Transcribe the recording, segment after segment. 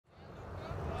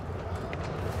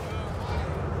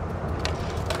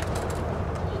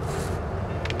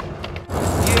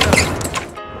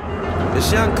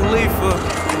It's Young Khalifa,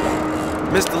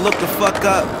 Mr. Look the Fuck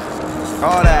Up,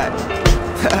 all that.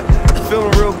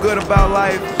 Feeling real good about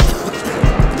life.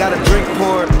 Got a drink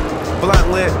poured,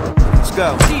 blunt lit. Let's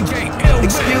go.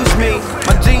 Excuse me,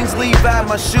 my jeans Levi,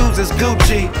 my shoes is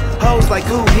Gucci. Hoes like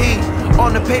who he?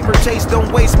 On the paper chase,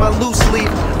 don't waste my loose leaf.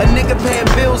 A nigga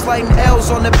paying bills like L's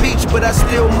on the beach, but I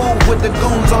still move with the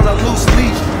goons on a loose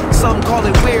leash. Some call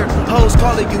it weird, hoes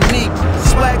call it unique.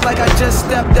 Swag like I just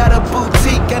stepped out of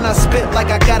boutique, and I spit like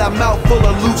I got a mouth full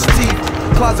of loose teeth.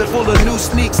 Closet full of new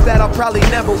sneaks that I'll probably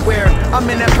never wear. I'm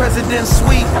in that president's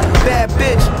suite, bad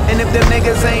bitch, and if them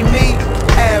niggas ain't me,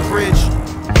 average.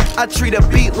 I treat a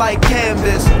beat like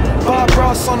canvas. Bob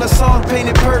Ross on the song,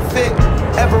 painted perfect.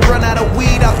 Ever run out of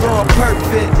weed, I throw a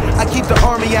perfect. I keep the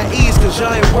army at ease cause you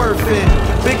ain't worth it.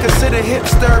 Been considered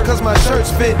hipster cause my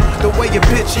shirts fit. The way your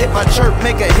bitch hit my chirp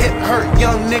make a hip hurt.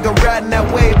 Young nigga riding that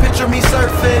wave, picture me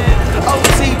surfing.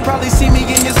 OT probably see me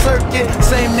in your circuit.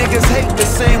 Same niggas hate the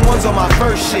same ones on my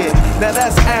first shit. Now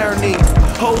that's irony.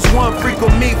 Hoes one freak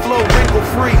on me, flow wrinkle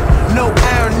free. No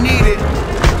iron needed.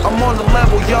 I'm on the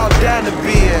level y'all down to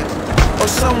be at, or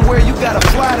somewhere you gotta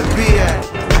fly to be at.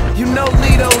 You know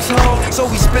Lito's home, so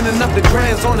we spinning up the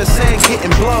grands on the sand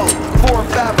getting blown. 4 or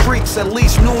 5 freaks at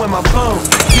least new in my phone.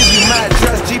 Give you my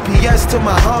address, GPS to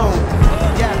my home.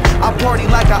 Yeah, I party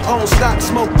like I own stock,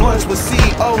 smoke blunts with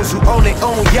CEOs who own their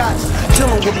own yachts.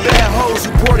 Chillin' with bad hoes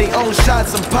who pour their own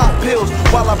shots and pop pills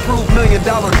while I prove $1 million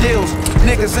deals.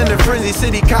 Niggas in the frenzy,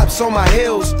 city cops on my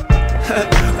heels.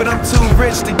 But I'm too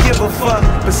rich to give a fuck.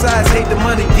 Besides, hate the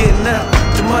money getting up.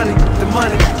 The money getting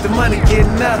up. The money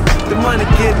getting up. The money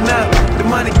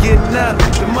getting up.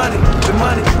 The money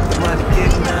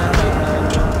getting up.